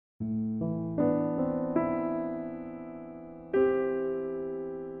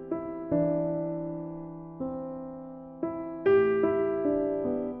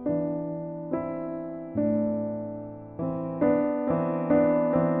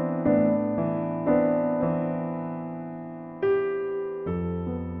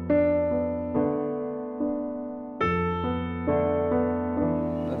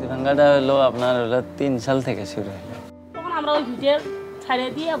ভাঙ্গাটা হলো আপনার 3 সাল থেকে শুরু হলো। তখন আমরা ওই ভিটে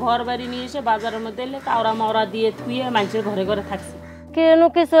ছাড়িয়ে দিয়ে ঘর বাড়ি নিয়ে এসে বাজারের মধ্যে এলে কাউরা মাওরা দিয়ে থুয়ে মানুষের ঘরে ঘরে থাকছি। কেন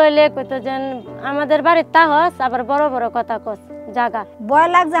কিছু হইলে কইতো যেন আমাদের বাড়ির তাহস আবার বড় বড় কথা কস জায়গা ভয়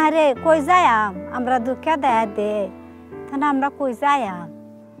লাগছে রে কই যাইম আমরা দুঃখে দেয় দে তাহলে আমরা কই যাইম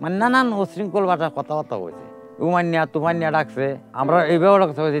মানে নানান উশৃঙ্খল ভাষা কথাবার্তা হয়েছে। উমান্যা তুমান্যা ডাকছে, আমরা এইভাবে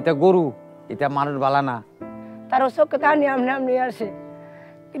ডাকতে হয়েছে এটা গরু, এটা মানুষ বালা না। তার চোখে কানি আমনি আসে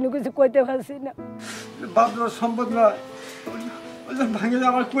কিন্তু কিছু কইতে পারছি না। বাপরা সম্পদ না ভাঙে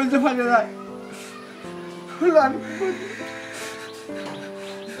আমার কইতে পারে না।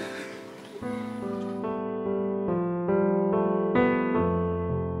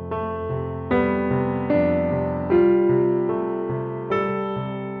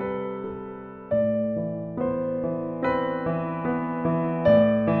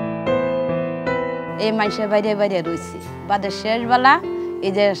 এই মানুষের বাইরে বাইরে রয়েছি বাদের শেষ বেলা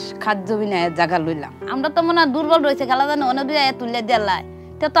এই যে খাদ্য বিনয়ের জায়গা লইলাম। আমরা তো মনে হয় দুর্বল রয়েছে খেলা জানি অনেক তুলে দেওয়ায়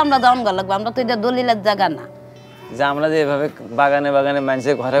তো আমরা দাম গা লাগবো, আমরা তো এটা দলিলের জায়গা না। যে আমরা যে এভাবে বাগানে বাগানে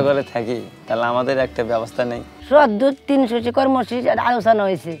মানুষের ঘরে ঘরে থাকি তাহলে আমাদের একটা ব্যবস্থা নেই। 300 কর্মসূচি আলোচনা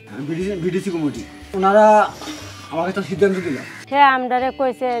হয়েছে বিডিসি কমিটি, ওনারা আমাকে তো সিদ্ধান্ত দিল। সে আমরারে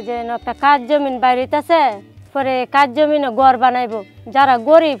কইছে যে একটা কাজ জমিন বাইরেতে আছে, পরে কাজ জমিনে ঘর বানাইবো, যারা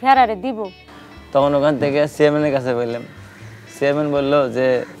গরিব ফেরারে দিব। তখন ওখান থেকে চেয়ারম্যানের কাছে বললাম, চেয়ারম্যান বললো যে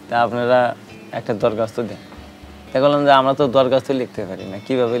তা আপনারা একটা দরখাস্ত দেন। তা বললাম যে আমরা তো দরখাস্ত লিখতে পারি না,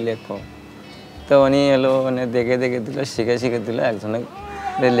 কীভাবে লিখবো? তো উনি এলো, মানে দেখে দেখে দিল, শিখে দিল, একজনে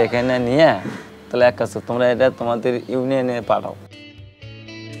লেখে না নিয়ে তাহলে এক কাজ তোমরা এটা তোমাদের ইউনিয়নে পাঠাও।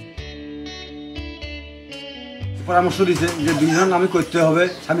 পরামর্শ দিচ্ছে যে 2 জনের নামে করতে হবে,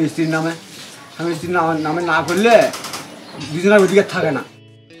 স্বামী স্ত্রীর নামে। স্বামী স্ত্রীর নামে না করলে 2 জনের অধিকার থাকে না।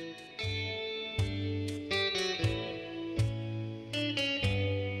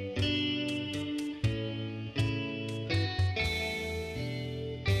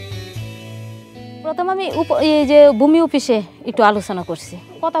 প্রথম আমি এই যে ভূমি অফিসে একটু আলোচনা করছি,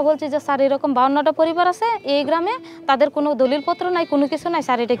 কথা বলছি যে স্যার এরকম 52টা পরিবার আছে এই গ্রামে, তাদের কোনো দলিলপত্র নাই, কোনো কিছু নাই,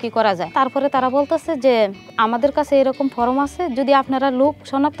 স্যার এটা কি করা যায়? তারপরে তারা বলতেছে যে আমাদের কাছে এরকম ফর্ম আছে, যদি আপনারা লোক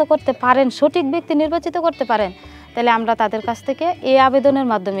শনাক্ত করতে পারেন, সঠিক ব্যক্তি নির্বাচিত করতে পারেন, তাহলে আমরা তাদের কাছ থেকে এই আবেদনের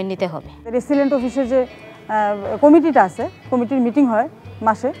মাধ্যমে নিতে হবে। রেসিডেন্ট অফিসে যে কমিটিটা আছে, কমিটির মিটিং হয়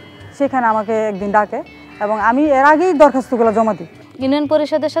মাসে, সেখানে আমাকে একদিন ডাকে এবং আমি এর আগেই দরখাস্তগুলো জমা দিই। ইউনিয়ন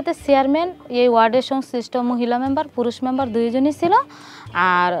পরিষদের সাথে চেয়ারম্যান, এই ওয়ার্ডের সংশ্লিষ্ট মহিলা মেম্বার, পুরুষ মেম্বার 2 জনই ছিল,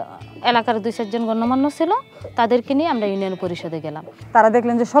 আর এলাকার 2-4 জন গণ্যমান্য ছিল, তাদেরকে নিয়ে আমরা ইউনিয়ন পরিষদে গেলাম। তারা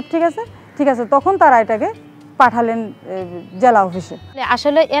দেখলেন যে সব ঠিক আছে, তখন তারা এটাকে পাঠালেন জেলা অফিসে।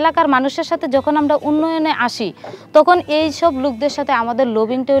 আসলে এলাকার মানুষের সাথে যখন আমরা উন্নয়নে আসি, তখন এই সব লোকদের সাথে আমাদের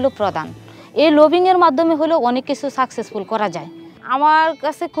লবিংটা হলো প্রধান। এই লবিংয়ের মাধ্যমে হলেও অনেক কিছু সাকসেসফুল করা যায়। আমার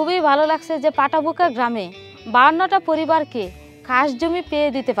কাছে খুবই ভালো লাগছে যে পাটাবোকা গ্রামে 52টা পরিবারকে খাস জমি পেয়ে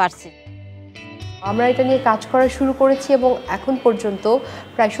দিতে পারছি। আমরা এটা নিয়ে কাজ করা শুরু করেছি এবং এখন পর্যন্ত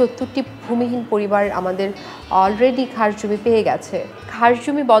প্রায় 70টি ভূমিহীন পরিবার আমাদের অলরেডি খাস জমি পেয়ে গেছে। খাস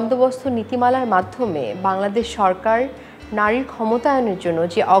জমি বন্দোবস্ত নীতিমালার মাধ্যমে বাংলাদেশ সরকার নারীর ক্ষমতায়নের জন্য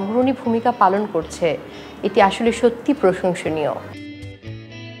যে অগ্রণী ভূমিকা পালন করছে, এটি আসলে সত্যি প্রশংসনীয়।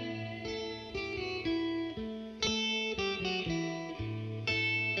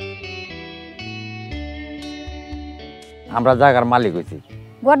 আমরা জায়গার মালিক হয়েছি।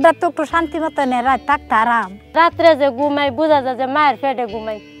 গোড্ডার তো একটু শান্তি মতো নেই, রাত থাকতে আরাম। রাত্রে যে ঘুমাই বোঝা যায় যে মায়ের পেটে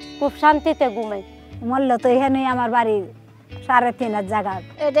ঘুমাই, খুব শান্তিতে ঘুমাই। মরলে তো এখানে আমার বাড়ি 3.5 জায়গা।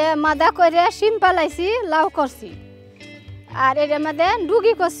 এটা মাদা করে শিম পালাইছি, লাউ করছি, আর এটা মধ্যে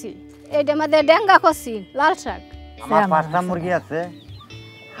ডুগি করছি, এটা মধ্যে ডেঙ্গা করছি, লাল শাক। আমার 5টা মুরগি আছে,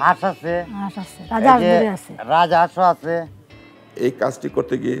 হাঁস আছে, রাজহাঁসও আছে। এই কাজটি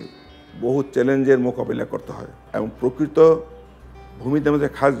করতে গিয়ে বহু চ্যালেঞ্জের মোকাবিলা করতে হয় এবং প্রকৃত ভূমিতে মধ্যে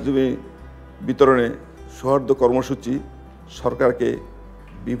খাস জমি বিতরণে সৌহার্দ্য কর্মসূচি সরকারকে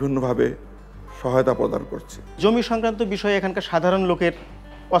বিভিন্নভাবে সহায়তা প্রদান করছে। জমি সংক্রান্ত বিষয়ে এখানকার সাধারণ লোকের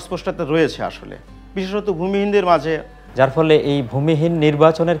অস্পষ্টতা রয়েছে আসলে, বিশেষত ভূমিহীনদের মাঝে, যার ফলে এই ভূমিহীন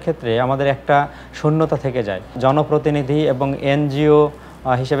নির্বাচনের ক্ষেত্রে আমাদের একটা শূন্যতা থেকে যায়। জনপ্রতিনিধি এবং এনজিও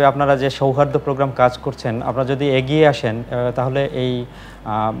হিসেবে আপনারা যে সৌহার্দ্য প্রোগ্রাম কাজ করছেন, আপনারা যদি এগিয়ে আসেন তাহলে এই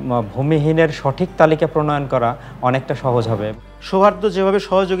ভূমিহীনের সঠিক তালিকা প্রণয়ন করা অনেকটা সহজ হবে। সৌহার্দ্য যেভাবে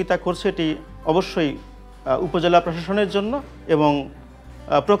সহযোগিতা করছে এটি অবশ্যই উপজেলা প্রশাসনের জন্য এবং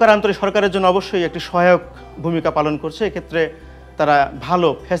প্রকারান্তরে সরকারের জন্য অবশ্যই একটি সহায়ক ভূমিকা পালন করছে। এক্ষেত্রে তারা ভালো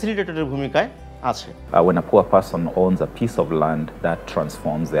ফ্যাসিলিটেটরের ভূমিকায় আছে। When a poor person owns a piece of land that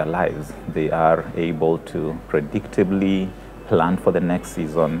transforms their lives, they are able to predictably plan for the next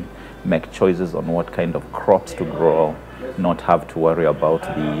season, make choices on what kind of crops to grow, not have to worry about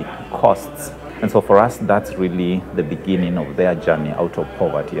the costs. And so for us, that's really the beginning of their journey out of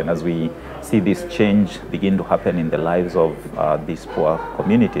poverty. And as we see this change begin to happen in the lives of these poor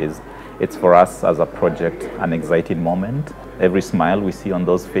communities, it's for us as a project an exciting moment. Every smile we see on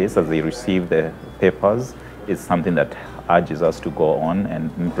those faces as they receive the papers is something that urges us to go on and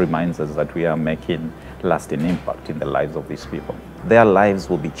reminds us that we are making lasting impact in the lives of these people. Their lives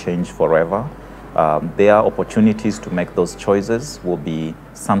will be changed forever. Their opportunities to make those choices will be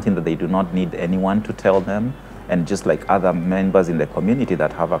something that they do not need anyone to tell them. And just like other members in the community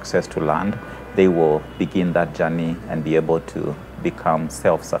that have access to land, they will begin that journey and be able to become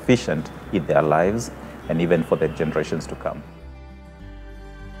self-sufficient in their lives and even for the generations to come.